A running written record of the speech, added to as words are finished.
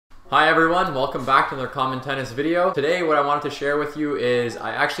Hi everyone, welcome back to another Common Tennis video. Today what I wanted to share with you is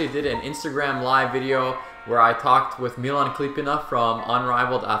I actually did an Instagram live video where I talked with Milan Klipina from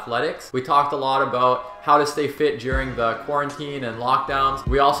Unrivaled Athletics. We talked a lot about how to stay fit during the quarantine and lockdowns.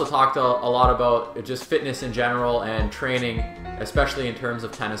 We also talked a lot about just fitness in general and training, especially in terms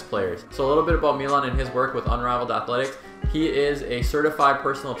of tennis players. So a little bit about Milan and his work with Unrivaled Athletics. He is a certified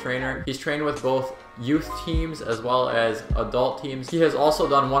personal trainer. He's trained with both youth teams as well as adult teams. He has also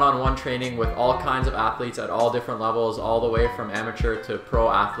done one-on-one training with all kinds of athletes at all different levels, all the way from amateur to pro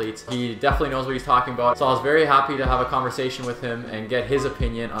athletes. He definitely knows what he's talking about. So I was very happy to have a conversation with him and get his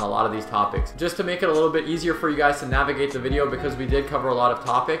opinion on a lot of these topics. Just to make it a little bit easier for you guys to navigate the video, because we did cover a lot of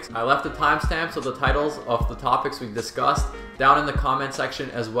topics, I left the timestamps of the titles of the topics we discussed down in the comment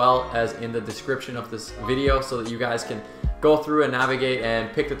section as well as in the description of this video, so that you guys can go through and navigate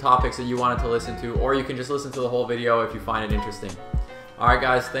and pick the topics that you wanted to listen to, or you can just listen to the whole video if you find it interesting. All right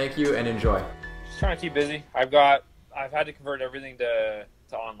guys, thank you and enjoy. Just trying to keep busy. I've had to convert everything to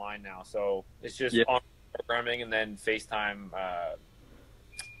online now, so it's just on programming and then FaceTime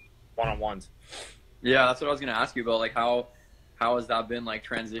one-on-ones. Yeah, that's what I was gonna ask you about. Like, how has that been, like,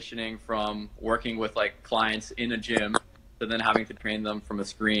 transitioning from working with like clients in a gym to then having to train them from a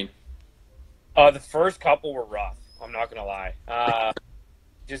screen? The first couple were rough, I'm not gonna lie.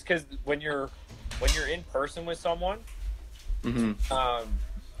 Just because when you're in person with someone,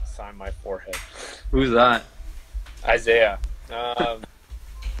 sign my forehead. Who's that? Isaiah. But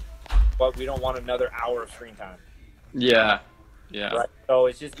we don't want another hour of screen time. Yeah. Right. So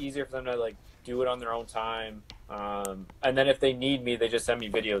it's just easier for them to like do it on their own time. And then if they need me, they just send me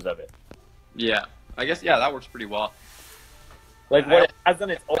videos of it. Yeah. I guess that works pretty well. Like what it has done,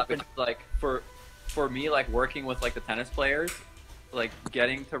 it's open. Like for me, like working with like the tennis players, like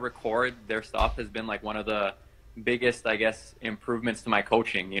getting to record their stuff has been like one of the biggest, I guess, improvements to my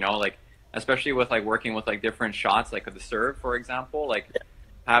coaching, you know, like especially with like working with like different shots, like the serve, for example, like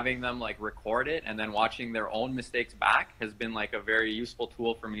having them like record it and then watching their own mistakes back has been like a very useful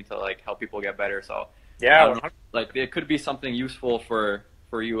tool for me to like help people get better. So yeah, like it could be something useful for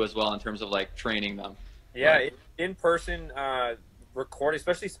you as well in terms of like training them. Yeah, in person record,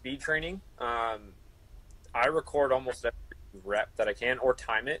 especially speed training. I record almost every rep that I can, or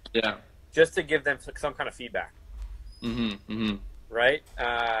time it. Yeah. Just to give them some kind of feedback. Right?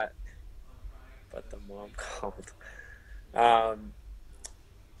 But the mom called.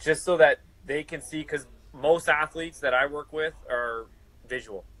 Just so that they can see, because most athletes that I work with are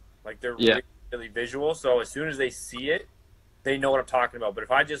visual. Like they're really visual. So as soon as they see it, they know what I'm talking about. But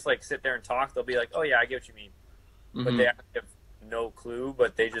if I just like sit there and talk, they'll be like, "Oh yeah, I get what you mean." But they have no clue,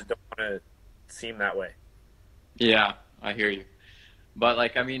 but they just don't want to seem that way. Yeah, I hear you. But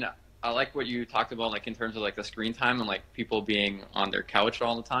like, I mean, I like what you talked about, like in terms of like the screen time and like people being on their couch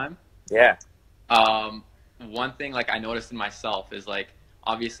all the time. Yeah. One thing like I noticed in myself is like,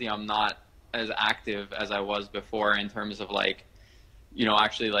 obviously I'm not as active as I was before in terms of like, you know,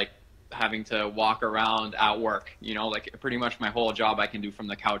 actually like having to walk around at work, you know, like pretty much my whole job I can do from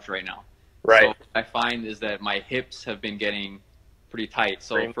the couch right now. Right. So what I find is that my hips have been getting pretty tight.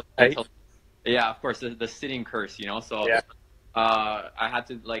 So yeah, of course, the sitting curse, you know. So I had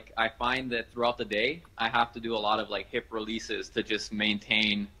to like, I find that throughout the day, I have to do a lot of like hip releases to just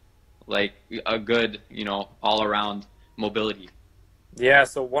maintain like a good, you know, all around mobility. Yeah.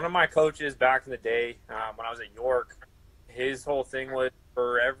 So one of my coaches back in the day, when I was at York, his whole thing was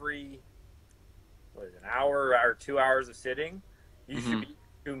for every an hour or 2 hours of sitting, you should be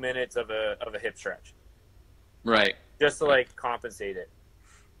 2 minutes of a hip stretch. Right. Just to like compensate it.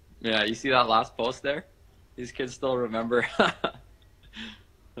 Yeah, you see that last post there? These kids still remember.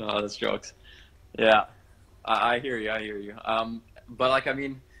 Oh, that's jokes. Yeah, I hear you. But like, I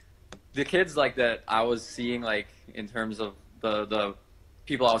mean, the kids like that I was seeing, like in terms of the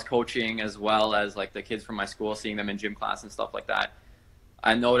people I was coaching, as well as like the kids from my school, seeing them in gym class and stuff like that,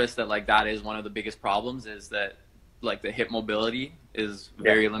 I noticed that like that is one of the biggest problems, is that like the hip mobility is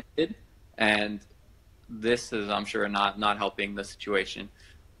very limited, and this is, I'm sure, not helping the situation.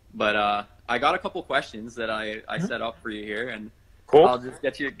 But I got a couple questions that I set up for you here, and I'll just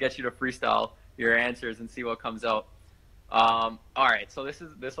get you to freestyle your answers and see what comes out. All right, so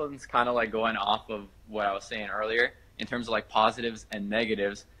this one's kind of like going off of what I was saying earlier in terms of like positives and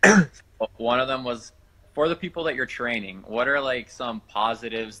negatives. One of them was, for the people that you're training, what are like some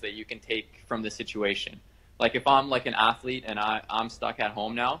positives that you can take from the situation? Like if I'm like an athlete and I'm stuck at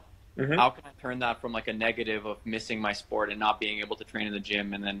home now, how can I turn that from like a negative of missing my sport and not being able to train in the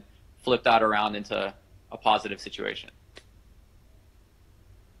gym, and then flip that around into a positive situation?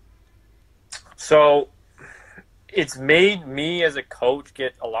 So it's made me as a coach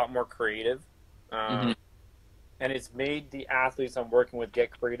get a lot more creative. And it's made the athletes I'm working with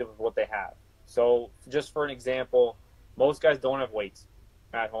get creative with what they have. So just for an example, most guys don't have weights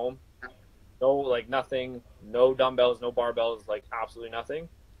at home. No, like nothing, no dumbbells, no barbells, like absolutely nothing.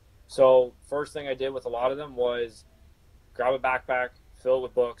 So first thing I did with a lot of them was grab a backpack, fill it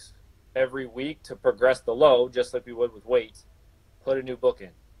with books every week to progress the load, just like we would with weights, put a new book in.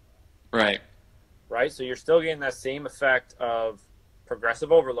 Right. So you're still getting that same effect of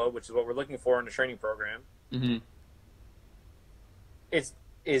progressive overload, which is what we're looking for in the training program. Is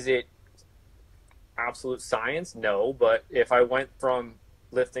it absolute science? No, but if I went from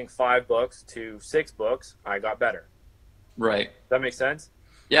lifting 5 books to 6 books, I got better. Right. Does that make sense?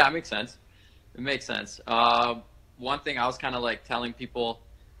 Yeah, it makes sense. It makes sense. One thing I was kind of like telling people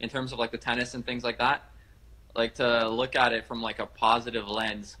in terms of like the tennis and things like that, like to look at it from like a positive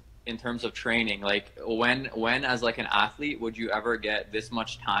lens in terms of training. Like when as like an athlete would you ever get this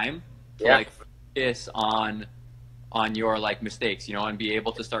much time to like focus on your like mistakes, you know, and be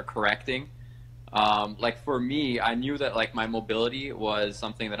able to start correcting? Like for me, I knew that like my mobility was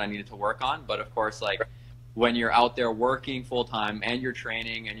something that I needed to work on, but of course, like when you're out there working full time and you're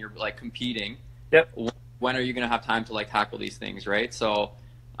training and you're like competing, when are you going to have time to like tackle these things, right? So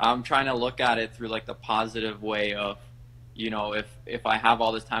I'm trying to look at it through like the positive way of, you know, if I have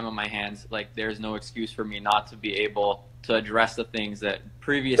all this time on my hands, like there's no excuse for me not to be able to address the things that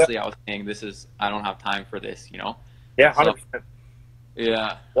previously I was saying, I don't have time for this, you know? Yeah, 100%. So,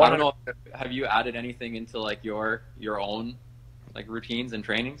 yeah. 100%. I don't know, have you added anything into like your own like routines and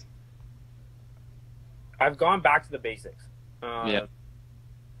trainings? I've gone back to the basics.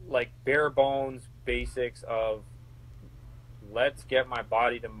 Like bare bones basics of let's get my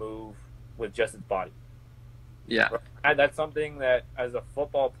body to move with just its body. Yeah. That's something that as a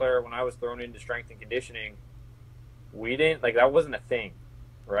football player, when I was thrown into strength and conditioning, we didn't, like, that wasn't a thing,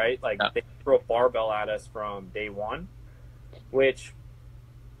 right? Like they threw a barbell at us from day one, which,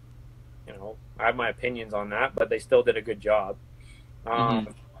 you know, I have my opinions on that, but they still did a good job.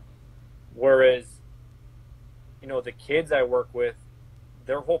 Whereas, you know, the kids I work with,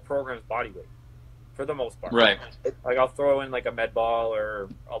 their whole program is body weight for the most part. Right. Like I'll throw in like a med ball or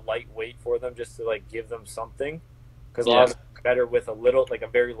a light weight for them just to like give them something, because a lot of them are better with a little, like a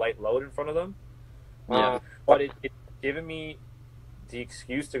very light load in front of them. But it's given me the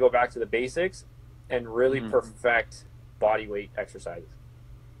excuse to go back to the basics and really perfect body weight exercises.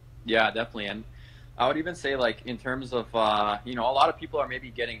 Yeah, definitely. And I would even say, like, in terms of, you know, a lot of people are maybe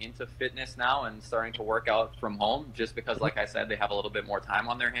getting into fitness now and starting to work out from home just because, like I said, they have a little bit more time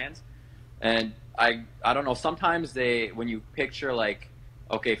on their hands. And I don't know, sometimes when you picture, like,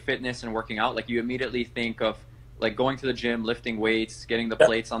 okay, fitness and working out, like, you immediately think of, like, going to the gym, lifting weights, getting the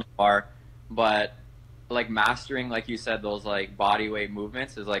plates on the bar. But, like, mastering, like you said, those, like, body weight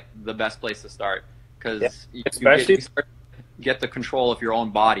movements is, like, the best place to start. Because you get the control of your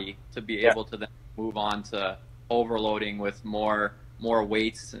own body to be able to then move on to overloading with more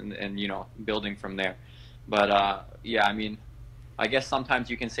weights and you know, building from there. But yeah, I mean, I guess sometimes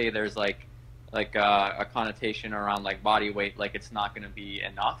you can say there's like a connotation around like body weight, like it's not going to be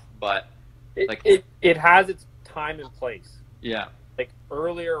enough, but like it has its time and place. Yeah. Like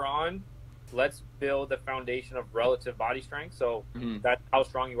earlier on, let's build the foundation of relative body strength. So that's how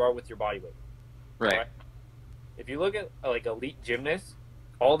strong you are with your body weight. Right. If you look at like elite gymnasts,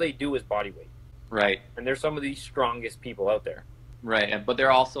 all they do is body weight. Right. And they're some of the strongest people out there. Right. But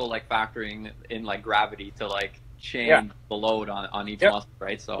they're also like factoring in like gravity to like change the load on each muscle,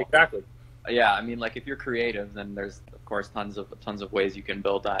 right? So exactly. Yeah, I mean, like if you're creative, then there's of course tons of ways you can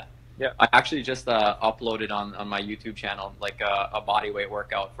build that. Yeah. I actually just uploaded on my YouTube channel like a body weight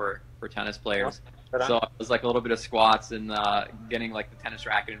workout for tennis players. So it was like a little bit of squats and getting like the tennis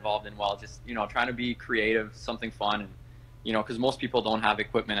racket involved in while just, you know, trying to be creative, something fun, and you know, because most people don't have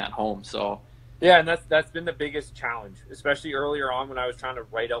equipment at home. So yeah, and that's been the biggest challenge, especially earlier on when I was trying to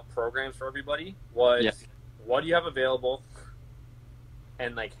write out programs for everybody, was what do you have available,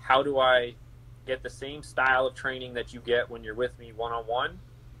 and like how do I get the same style of training that you get when you're with me one-on-one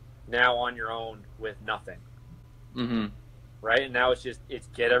now on your own with nothing. Right? And now it's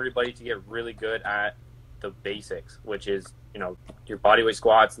get everybody to get really good at the basics, which is, you know, your bodyweight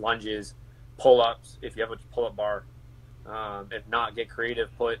squats, lunges, pull-ups, if you have a pull-up bar. If not, get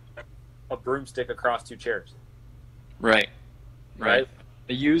creative, put a broomstick across 2 chairs. Right.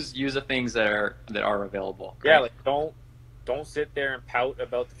 Use the things that are available. Yeah, like don't sit there and pout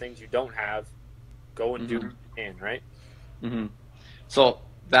about the things you don't have. Go and do what you can, right? So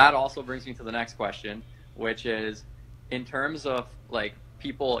that also brings me to the next question, which is in terms of like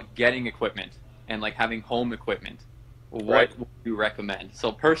people getting equipment and like having home equipment, what Right. would you recommend?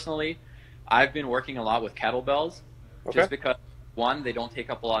 So personally, I've been working a lot with kettlebells, Okay. just because one, they don't take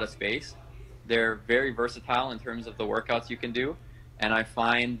up a lot of space. They're very versatile in terms of the workouts you can do, and I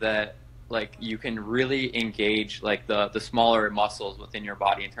find that like you can really engage like the smaller muscles within your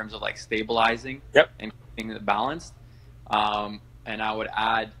body in terms of like stabilizing Yep. and keeping it balanced. And I would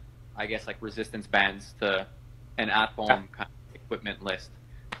add, I guess, like resistance bands to an at-home kind of equipment list.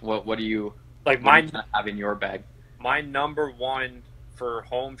 What do you Like what do you have in your bag? my number one for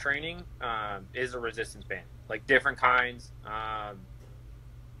home training is a resistance band, like different kinds.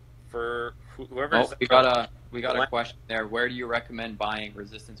 For whoever. Oh, we got a question there. Where do you recommend buying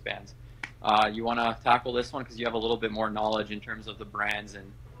resistance bands? You want to tackle this one because you have a little bit more knowledge in terms of the brands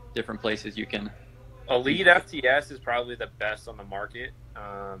and different places you can. Elite FTS is probably the best on the market.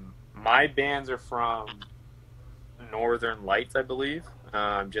 My bands are from Northern Lights, I believe,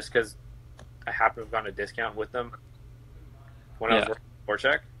 just because I happen to have gotten a discount with them when I was working for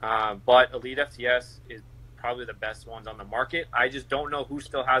Check. But Elite FTS is probably the best ones on the market. I just don't know who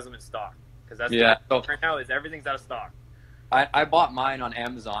still has them in stock, because that's the problem right now is everything's out of stock. I bought mine on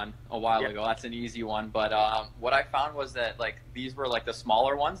Amazon a while ago. That's an easy one. But what I found was that like these were like the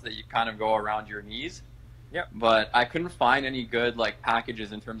smaller ones that you kind of go around your knees. Yep. But I couldn't find any good like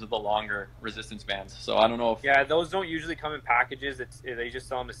packages in terms of the longer resistance bands. So I don't know if Yeah, those don't usually come in packages. They just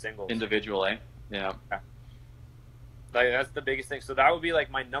sell them as singles. individual, eh? Yeah. Like that's the biggest thing. So that would be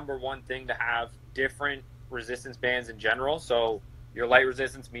like my number one thing, to have different resistance bands in general. So your light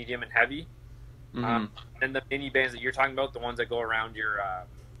resistance, medium, and heavy. Mm-hmm. And the mini bands that you're talking about, the ones that go around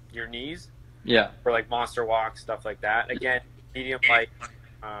your knees, Yeah. for like monster walks, stuff like that. Again, medium, light,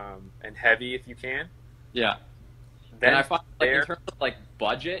 and heavy if you can. Yeah. Then And I find like in terms of like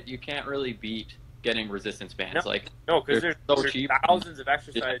budget, you can't really beat getting resistance bands. No. Like because they're there's so cheap. thousands of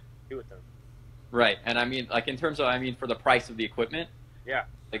exercises to do with them. Right. And I mean like in terms of for the price of the equipment, Yeah.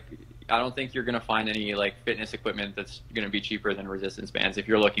 like I don't think you're gonna find any like fitness equipment that's gonna be cheaper than resistance bands if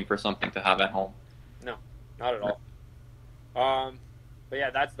you're looking for something to have at home. No, not at all. But yeah,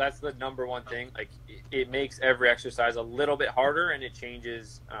 that's the number one thing. Like it makes every exercise a little bit harder, and it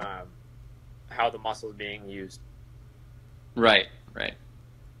changes how the muscle is being used. Right. Right.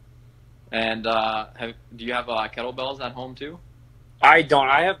 And do you have kettlebells at home too? I don't.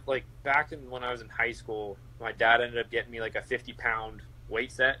 I have like back when I was in high school, my dad ended up getting me like a 50-pound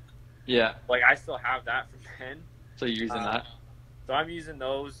weight set. Yeah. Like I still have that from then. So you're using that? So I'm using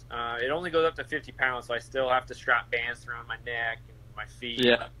those. It only goes up to 50 pounds, so I still have to strap bands around my neck and my feet.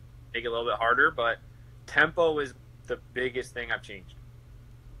 Yeah. Make it a little bit harder, but tempo is the biggest thing I've changed.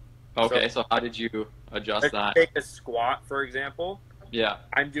 Okay, so how did you adjust Let's that? take a squat, for example. Yeah.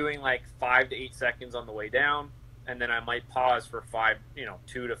 I'm doing like 5 to 8 seconds on the way down, and then I might pause for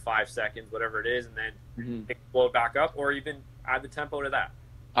 2 to 5 seconds, whatever it is, and then blow it back up, or even add the tempo to that.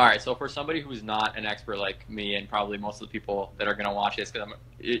 All right, so for somebody who's not an expert like me and probably most of the people that are going to watch this, because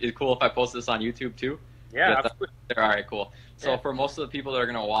it's cool if I post this on YouTube too? Yeah, absolutely. All right, cool. So Yeah. for most of the people that are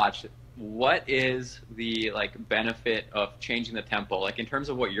going to watch, what is the like benefit of changing the tempo? Like in terms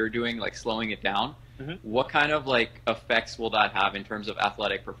of what you're doing, like slowing it down, what kind of like effects will that have in terms of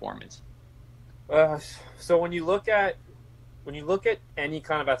athletic performance? So when you look at any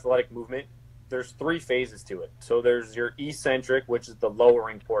kind of athletic movement, there's 3 phases to it. So there's your eccentric, which is the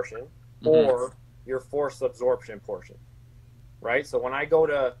lowering portion, or your force absorption portion, right? So when I go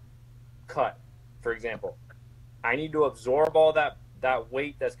to cut, for example, I need to absorb all that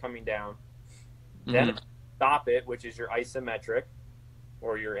weight that's coming down, then stop it, which is your isometric,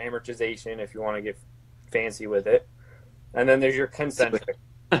 or your amortization if you want to get fancy with it, and then there's your concentric,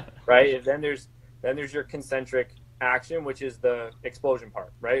 right? And then there's your concentric action, which is the explosion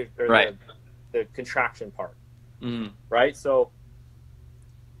part, right? Or Right. The contraction part, right? So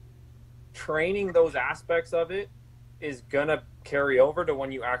training those aspects of it is gonna carry over to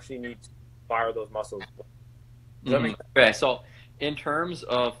when you actually need to fire those muscles. Does that make sense? Okay, so in terms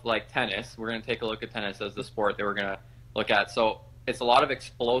of like tennis, we're going to take a look at tennis as the sport that we're going to look at. So it's a lot of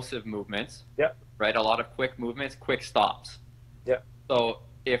explosive movements, Yep. right? A lot of quick movements, quick stops. Yep. So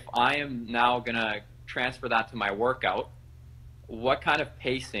if I am now going to transfer that to my workout, what kind of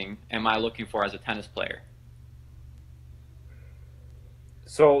pacing am I looking for as a tennis player?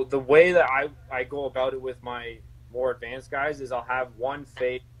 So the way that I go about it with my more advanced guys is I'll have one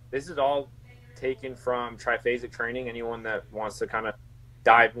phase. This is all taken from triphasic training. Anyone that wants to kind of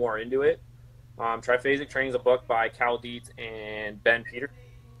dive more into it. Triphasic training is a book by Cal Dietz and Ben Peter.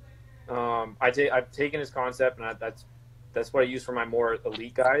 I've taken his concept, and that's what I use for my more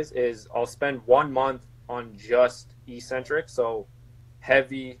elite guys. Is I'll spend 1 month on just eccentric, so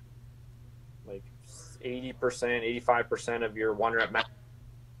heavy, like 80%, 85% of your 1 rep max,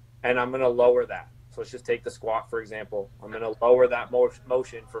 and I'm going to lower that. So let's just take the squat, for example. I'm going to lower that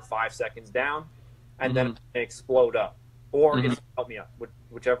motion for 5 seconds down, and then explode up. Or it's help me up,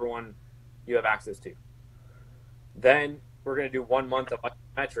 whichever one you have access to. Then we're going to do 1 month of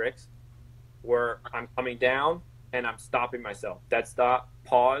isometrics where I'm coming down and I'm stopping myself. Dead stop,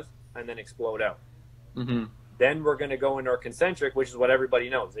 pause, and then explode out. Then we're going to go into our concentric, which is what everybody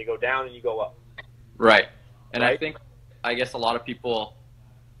knows. They go down and you go up. Right. And Right? I guess a lot of people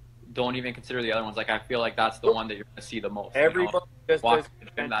don't even consider the other ones. Like, I feel like that's the one that you're going to see the most. Everybody just does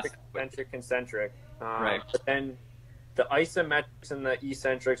That's concentric. Right. But then the isometrics and the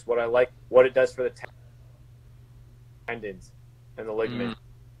eccentrics, what I like, what it does for the tendons and the ligament.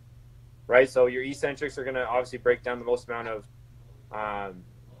 Right? So your eccentrics are going to obviously break down the most amount of,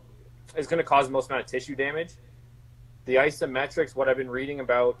 it's going to cause the most amount of tissue damage. The isometrics, what I've been reading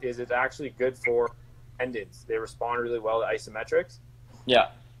about, is it's actually good for tendons. They respond really well to isometrics. Yeah.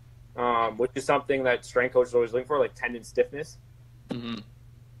 Which is something that strength coaches always looking for, like tendon stiffness,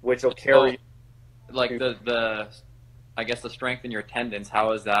 which will carry. So, like I guess the strength in your tendons,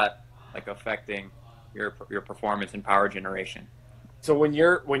 how is that like affecting your performance and power generation? So when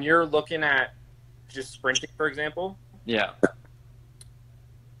you're looking at just sprinting, for example, Yeah.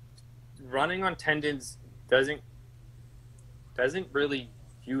 running on tendons doesn't really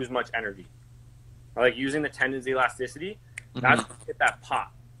use much energy. Like using the tendons elasticity, that's to get that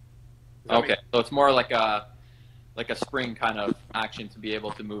pop. Okay, so it's more like a spring kind of action to be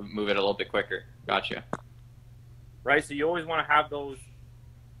able to move it a little bit quicker. Gotcha. Right, so you always want to have those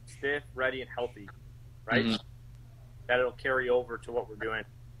stiff, ready, and healthy, right? That it'll carry over to what we're doing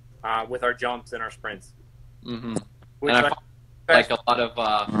with our jumps and our sprints. And I find like a lot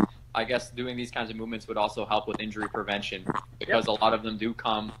of, I guess doing these kinds of movements would also help with injury prevention because a lot of them do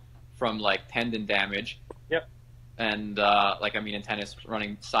come from like tendon damage. Yep. And like, I mean, in tennis,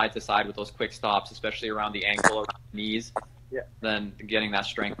 running side to side with those quick stops, especially around the ankle or knees, then getting that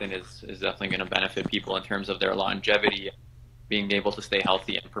strengthened is definitely going to benefit people in terms of their longevity, being able to stay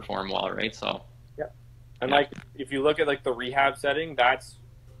healthy and perform well, right? So, and like if you look at like the rehab setting, that's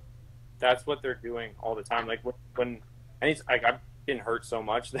what they're doing all the time. Like when and like I've been hurt so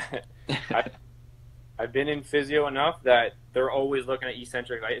much that I've been in physio enough that they're always looking at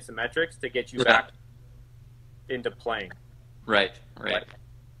eccentric isometrics to get you back into playing. Right.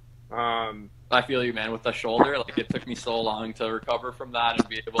 I feel you, man. With the shoulder, like it took me so long to recover from that and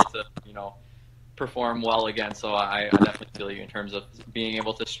be able to, perform well again. So I definitely feel you in terms of being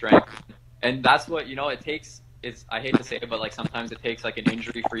able to strengthen. And that's what, it takes. I hate to say it, but like sometimes it takes like an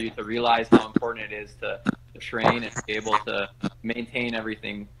injury for you to realize how important it is to train and be able to maintain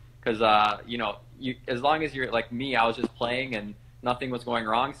everything. Because, as long as you're like me, I was just playing and nothing was going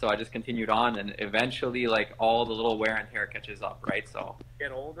wrong, so I just continued on, and eventually, like, all the little wear and tear catches up, right? So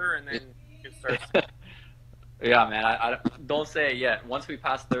get older, and then it starts. Yeah, man. I don't say it yet. Once we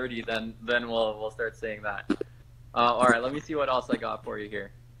pass 30, then we'll start saying that. All right, let me see what else I got for you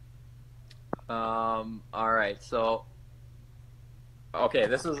here. All right, so okay,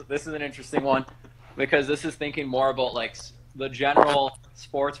 this is an interesting one because this is thinking more about like the general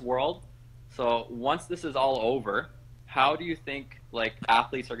sports world. So once this is all over, how do you think like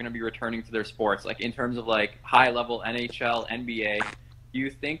athletes are going to be returning to their sports? Like in terms of like high level NHL, NBA, do you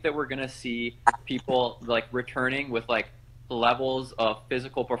think that we're going to see people like returning with like levels of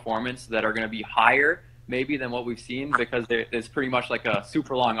physical performance that are going to be higher maybe than what we've seen because it's pretty much like a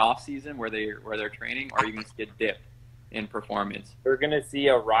super long off season where they're training, or are you going to see a dip in performance? We're going to see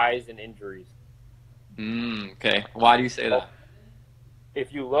a rise in injuries. Okay. Why do you say that?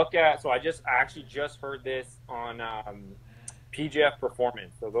 If you look at, so I actually just heard this on PGF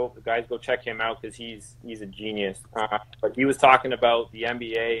Performance. So guys go check him out because he's a genius. But he was talking about the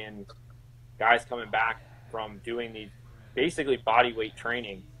NBA and guys coming back from doing these basically body weight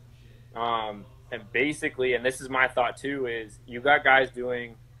training. And basically, and this is my thought too, is you got guys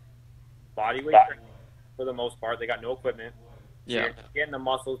doing body weight training for the most part. They got no equipment. So you're getting the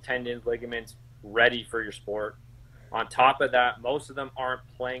muscles, tendons, ligaments ready for your sport. On top of that, most of them aren't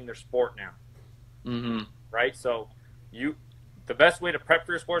playing their sport now. Right? So the best way to prep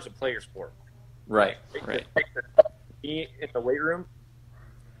for your sport is to play your sport. Right. In the weight room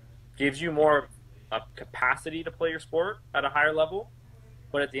gives you more of a capacity to play your sport at a higher level.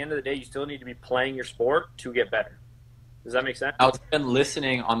 But at the end of the day, you still need to be playing your sport to get better. Does that make sense? I was been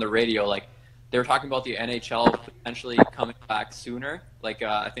listening on the radio, like they were talking about the NHL potentially coming back sooner. Like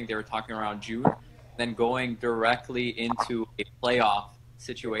I think they were talking around June, then going directly into a playoff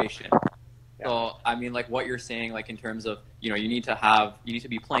situation. So I mean, like what you're saying, like in terms of you need to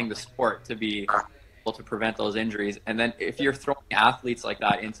be playing the sport to be able to prevent those injuries. And then if you're throwing athletes like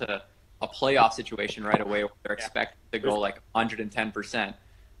that into a playoff situation right away where they're expected to go like 110%,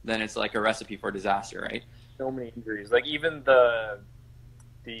 then it's like a recipe for disaster, right? So many injuries. Like even the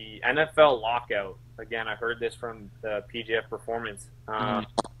NFL lockout, again, I heard this from the PGF Performance.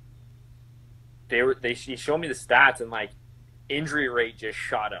 She showed me the stats, and like injury rate just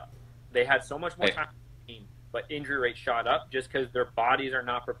shot up. They had so much more time to train, but injury rate shot up just because their bodies are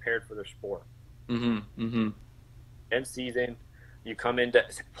not prepared for their sport. End season, you come into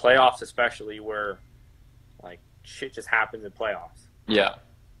playoffs, especially where like shit just happens in playoffs. Yeah.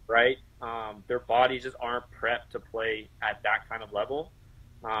 Right? Their bodies just aren't prepped to play at that kind of level.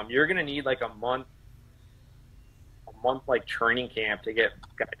 You're gonna need like a month like training camp to get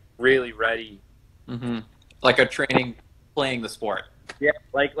guys really ready. Like a training, playing the sport. Yeah,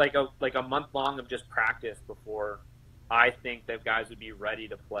 like a month long of just practice before I think that guys would be ready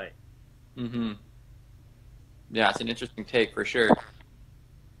to play. Yeah, it's an interesting take for sure.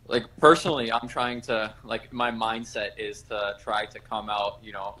 Like personally, I'm trying to, like, my mindset is to try to come out,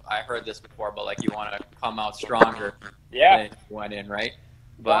 you know, I heard this before, but like you want to come out stronger than you went in, right?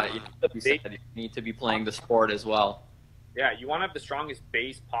 But you said you need to be playing the sport as well. Yeah, you want to have the strongest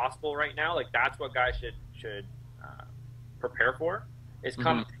base possible right now. Like that's what guys should prepare for. Is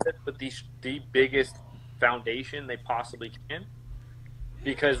come with the biggest foundation they possibly can.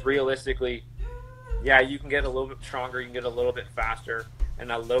 Because realistically, yeah, you can get a little bit stronger, you can get a little bit faster,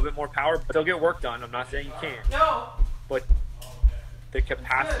 and a little bit more power, but they'll get work done. I'm not saying you can't. No. But the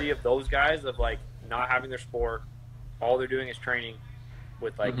capacity of those guys of like not having their sport, all they're doing is training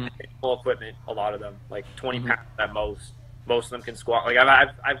with like minimal equipment. A lot of them, like 20 pounds at most. Most of them can squat. Like I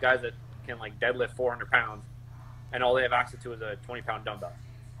have guys that can like deadlift 400 pounds, and all they have access to is a 20-pound dumbbell.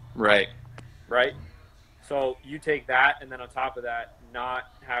 Right. So you take that, and then on top of that,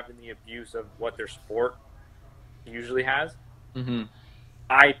 not having the abuse of what their sport usually has.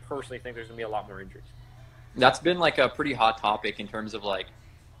 I personally think there's gonna be a lot more injuries. That's been like a pretty hot topic in terms of like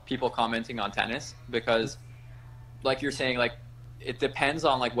people commenting on tennis, because like you're saying, like it depends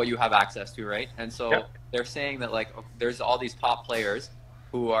on like what you have access to, right? And so they're saying that like there's all these top players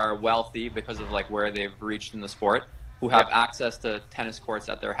who are wealthy because of like where they've reached in the sport, who have access to tennis courts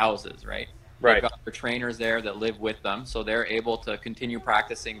at their houses, right? They've got their trainers there that live with them, so they're able to continue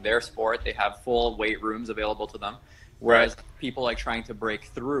practicing their sport. They have full weight rooms available to them, whereas people like trying to break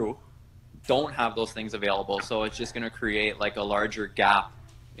through don't have those things available. So it's just going to create like a larger gap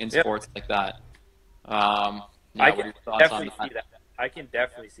in sports like that. I can definitely see that. I can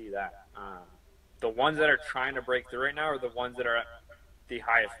definitely see that. The ones that are trying to break through right now are the ones that are at the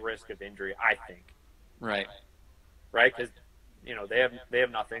highest risk of injury, I think. Right? Because you know, they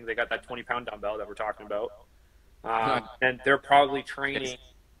have nothing. They got that 20-pound dumbbell that we're talking about. And they're probably training.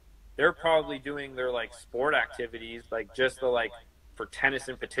 They're probably doing their like sport activities, like just the like for tennis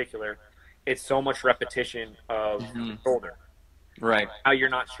in particular. It's so much repetition of shoulder. Right. Now you're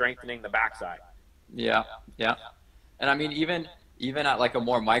not strengthening the backside. Yeah. And I mean, even at like a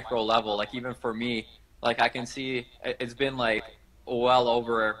more micro level, like even for me, like I can see it's been like well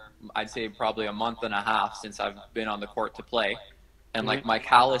over, I'd say probably a month and a half since I've been on the court to play. And like my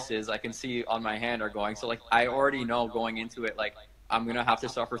calluses, I can see on my hand are going. So like I already know going into it, like I'm going to have to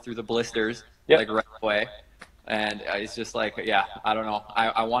suffer through the blisters like right away. And it's just like, I don't know.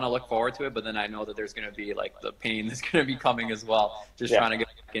 I want to look forward to it, but then I know that there's going to be like the pain that's going to be coming as well, just trying to get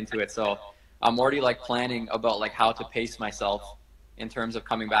back into it. So I'm already like planning about like how to pace myself in terms of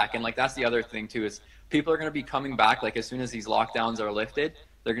coming back. And like that's the other thing too, is people are going to be coming back like as soon as these lockdowns are lifted.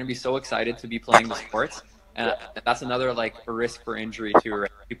 They're going to be so excited to be playing the sports. And that's another like a risk for injury too,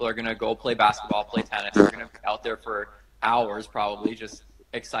 right? People are going to go play basketball, play tennis. They're going to be out there for hours probably, just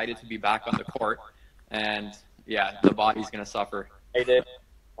excited to be back on the court. And the body's going to suffer.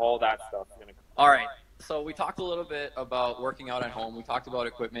 All that stuff. All right. So we talked a little bit about working out at home. We talked about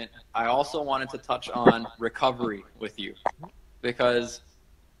equipment. I also wanted to touch on recovery with you, because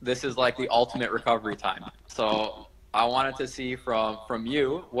this is like the ultimate recovery time. So I wanted to see from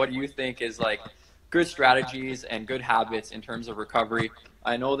you, what do you think is like good strategies and good habits in terms of recovery?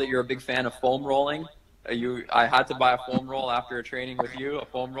 I know that you're a big fan of foam rolling. I had to buy a foam roll after a training with you, a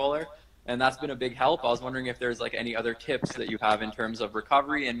foam roller, and that's been a big help. I was wondering if there's like any other tips that you have in terms of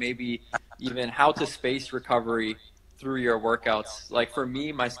recovery, and maybe even how to space recovery through your workouts. Like for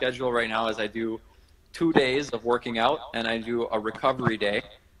me, my schedule right now is I do 2 days of working out and I do a recovery day.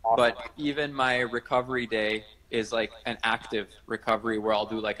 But even my recovery day is like an active recovery where I'll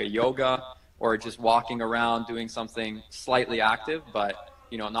do like a yoga or just walking around doing something slightly active, but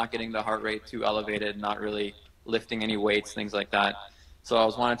you know, not getting the heart rate too elevated, not really lifting any weights, things like that. So I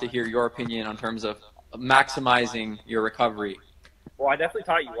was wanting to hear your opinion on terms of maximizing your recovery? Well, I definitely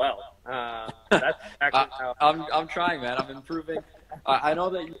taught you well. That's actually how I'm trying, man. I'm improving. I know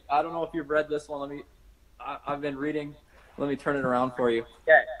that I don't know if you've read this one. I've been reading. Let me turn it around for you.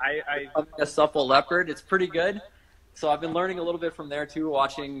 Yeah, A Supple Leopard. It's pretty good. So I've been learning a little bit from there too,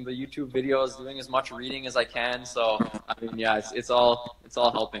 watching the YouTube videos, doing as much reading as I can. So I mean, yeah, it's all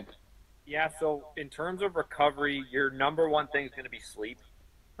helping. Yeah, so in terms of recovery, your number one thing is going to be sleep.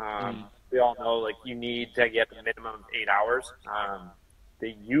 We all know, like, you need to get a minimum of 8 hours.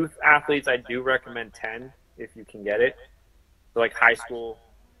 The youth athletes, I do recommend 10 if you can get it. So, like, high school,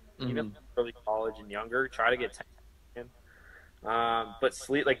 even early college and younger, try to get 10 in. But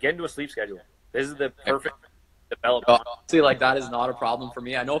sleep, like, get into a sleep schedule. This is the perfect development. See, like, that is not a problem for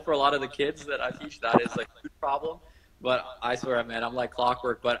me. I know for a lot of the kids that I teach, that is like a huge problem. But I swear, man, I'm like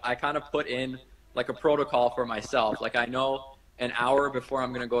clockwork. But I kind of put in like a protocol for myself. Like, I know an hour before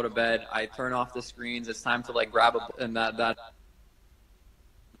I'm going to go to bed, I turn off the screens. It's time to like grab and that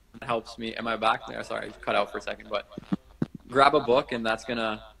helps me. Am I back there? Sorry, I cut out for a second, but grab a book, and that's going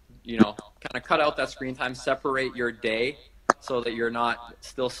to, kind of cut out that screen time, separate your day so that you're not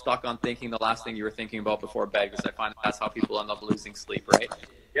still stuck on thinking the last thing you were thinking about before bed, because I find that's how people end up losing sleep, right?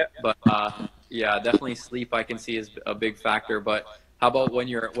 Yeah. But yeah, definitely sleep I can see is a big factor. But how about when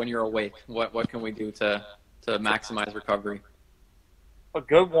you're awake? What can we do to maximize recovery? A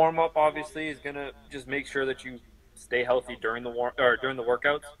good warm up, obviously, is gonna just make sure that you stay healthy during the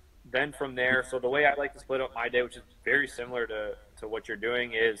workouts. Then from there, so the way I like to split up my day, which is very similar to what you're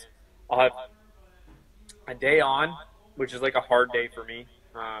doing, is I'll have a day on, which is like a hard day for me.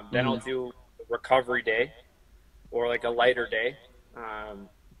 Then I'll do a recovery day, or like a lighter day.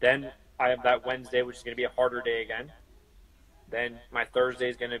 Then I have that Wednesday, which is going to be a harder day again. Then my Thursday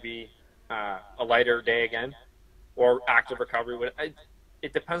is going to be a lighter day again, or active recovery.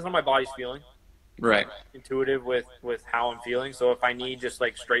 It depends on my body's feeling. Right. Intuitive with how I'm feeling. So if I need just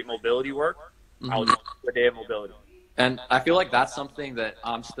like straight mobility work, I'll do a day of mobility. And I feel like that's something that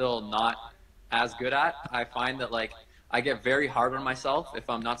I'm still not as good at. I find that like I get very hard on myself if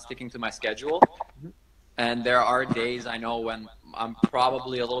I'm not sticking to my schedule. And there are days I know when I'm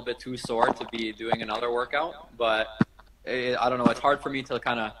probably a little bit too sore to be doing another workout, but I don't know. It's hard for me to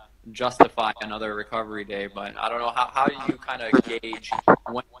kind of justify another recovery day, but I don't know. How do you kind of gauge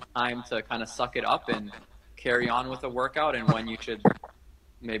when it's time to kind of suck it up and carry on with the workout, and when you should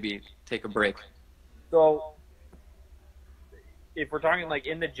maybe take a break? So if we're talking like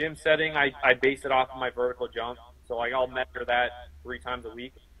in the gym setting, I base it off of my vertical jump. So like I'll measure that 3 times a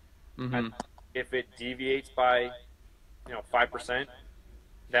week. And if it deviates by 5%,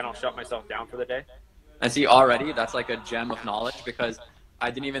 then I'll shut myself down for the day. And see, already that's like a gem of knowledge, because I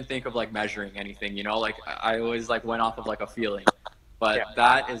didn't even think of like measuring anything, like I always like went off of like a feeling, but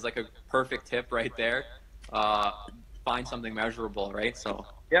that is like a perfect tip right there. Find something measurable, right? So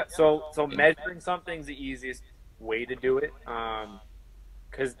yeah, so measuring something's the easiest way to do it,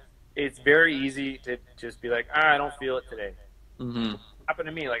 because it's very easy to just be like, I don't feel it today. It happened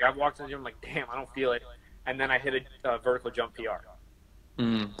to me. Like I've walked in the gym, I'm like, damn, I don't feel it, and then I hit a vertical jump PR,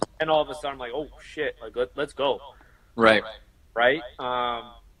 and all of a sudden I'm like, oh shit, like let's go. Right. And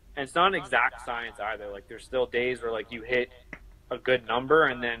it's not an exact science either. Like there's still days where like you hit a good number,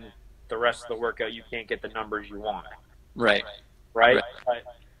 and then the rest of the workout you can't get the numbers you want. Right. But,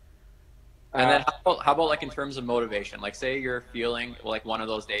 and then how about like in terms of motivation? Like say you're feeling like one of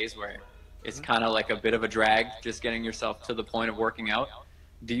those days where it's kind of like a bit of a drag just getting yourself to the point of working out.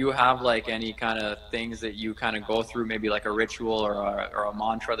 Do you have like any kind of things that you kind of go through, maybe like a ritual or a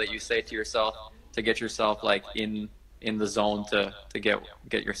mantra that you say to yourself to get yourself like in the zone to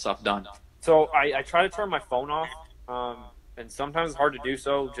get your stuff done? So I try to turn my phone off, and sometimes it's hard to do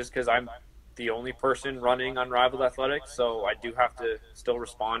so just because I'm the only person running Unrivaled Athletics, so I do have to still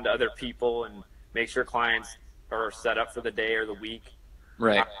respond to other people and make sure clients are set up for the day or the week.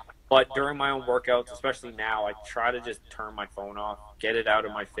 Right. But during my own workouts, especially now, I try to just turn my phone off, get it out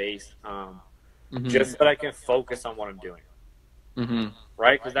of my face, just so that I can focus on what I'm doing.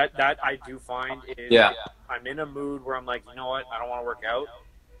 Right? Because that I do find is I'm in a mood where I'm like, you know what, I don't want to work out,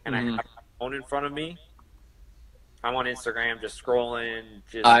 and I have my phone in front of me. I'm on Instagram just scrolling.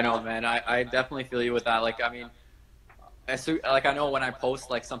 I know, man. I definitely feel you with that. Like, I mean, I know when I post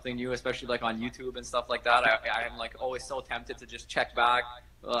like something new, especially like on YouTube and stuff like that, I'm like always so tempted to just check back,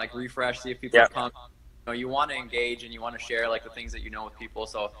 like refresh, see if people have come. You want to engage and you want to share like the things that you know with people.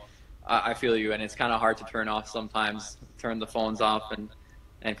 So I feel you, and it's kind of hard to turn off sometimes, turn the phones off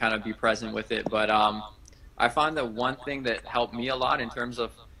and kind of be present with it. But I find that one thing that helped me a lot in terms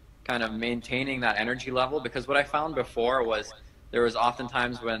of kind of maintaining that energy level, because what I found before was there was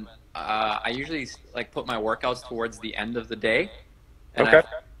oftentimes when I usually like put my workouts towards the end of the day, and Okay.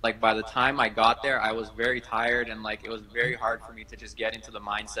 like by the time I got there, I was very tired, and like it was very hard for me to just get into the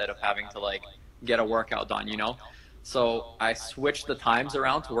mindset of having to like get a workout done, you know? So I switched the times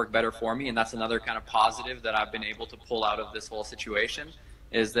around to work better for me, and that's another kind of positive that I've been able to pull out of this whole situation,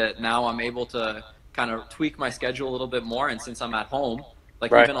 is that now I'm able to kind of tweak my schedule a little bit more. And since I'm at home,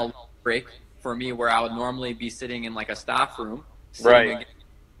 like Right. even a break for me where I would normally be sitting in like a staff room, Right.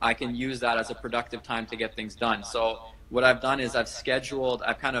 I can use that as a productive time to get things done. So what I've done is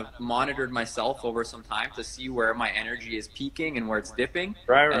I've kind of monitored myself over some time to see where my energy is peaking and where it's dipping.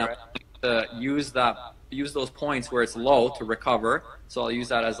 Right. And I'm to use those points where it's low to recover. So I'll use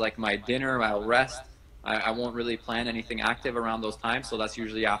that as like my dinner. I'll rest. I won't really plan anything active around those times. So that's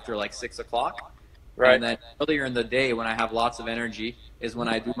usually after like 6 o'clock. Right. And then earlier in the day when I have lots of energy is when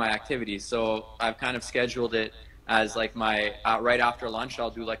I do my activities. So I've kind of scheduled it as like my right after lunch, I'll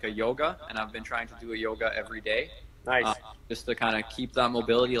do like a yoga, and I've been trying to do a yoga every day. Nice. Just to kind of keep that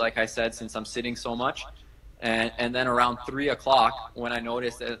mobility, like I said, since I'm sitting so much. And then around 3 o'clock, when I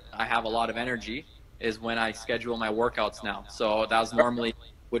notice that I have a lot of energy, is when I schedule my workouts now. So that was normally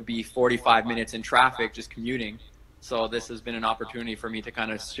would be 45 minutes in traffic, just commuting. So this has been an opportunity for me to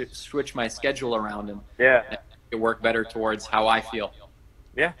kind of switch my schedule around and work better towards how I feel.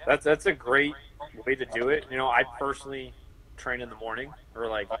 Yeah, that's a great way to do it. You know, I personally train in the morning or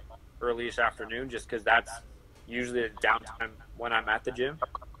like early-ish afternoon, just because that's usually the downtime when I'm at the gym.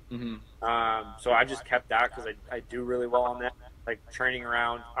 Mm-hmm. So I just kept that because I do really well on that, like training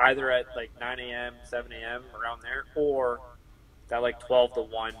around either at like 9 a.m., 7 a.m. around there, or that like 12 to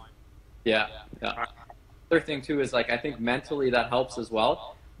 1. Yeah. Other thing too is like I think mentally that helps as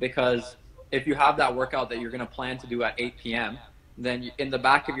well, because if you have that workout that you're going to plan to do at 8 p.m., then in the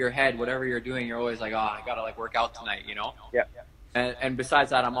back of your head, whatever you're doing, you're always like, oh, I got to like work out tonight, you know? Yeah. And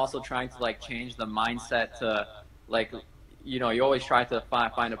besides that, I'm also trying to like change the mindset to like, you know, you always try to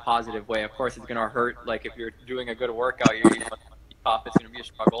find a positive way. Of course, it's going to hurt. Like if you're doing a good workout, you're tough, it's going to be a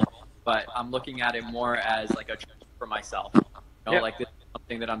struggle. But I'm looking at it more as like a challenge for myself. You know, like this is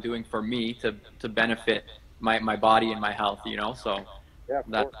something that I'm doing for me to benefit my body and my health, you know? So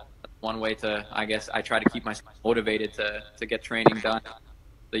that's one way to, I guess, I try to keep myself motivated to get training done,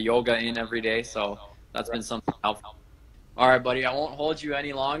 the yoga in every day. So that's been something helpful. All right, buddy, I won't hold you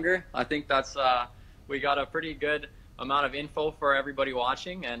any longer. I think that's, we got a pretty good amount of info for everybody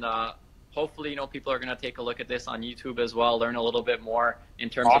watching, and hopefully, you know, people are going to take a look at this on YouTube as well, learn a little bit more in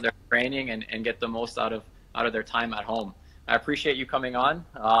terms of their training and get the most out of their time at home. I appreciate you coming on.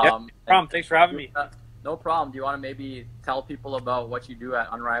 No problem. Thanks for having me. No problem. Do you want to maybe tell people about what you do at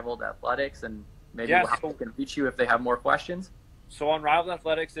Unrivaled Athletics and maybe how they can reach you if they have more questions? So Unrivaled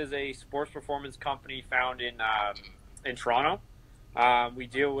Athletics is a sports performance company found in Toronto. We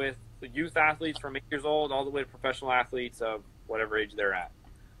deal with youth athletes from 8 years old all the way to professional athletes of whatever age they're at.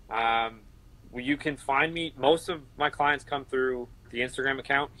 You can find me. Most of my clients come through the Instagram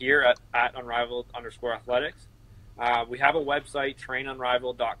account here at Unrivaled_athletics. We have a website,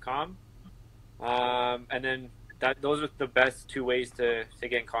 trainunrivaled.com. And then those are the best two ways to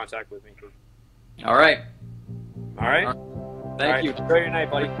get in contact with me. All right. All right. Thank you. Enjoy your night,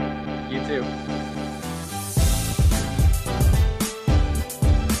 buddy. You too.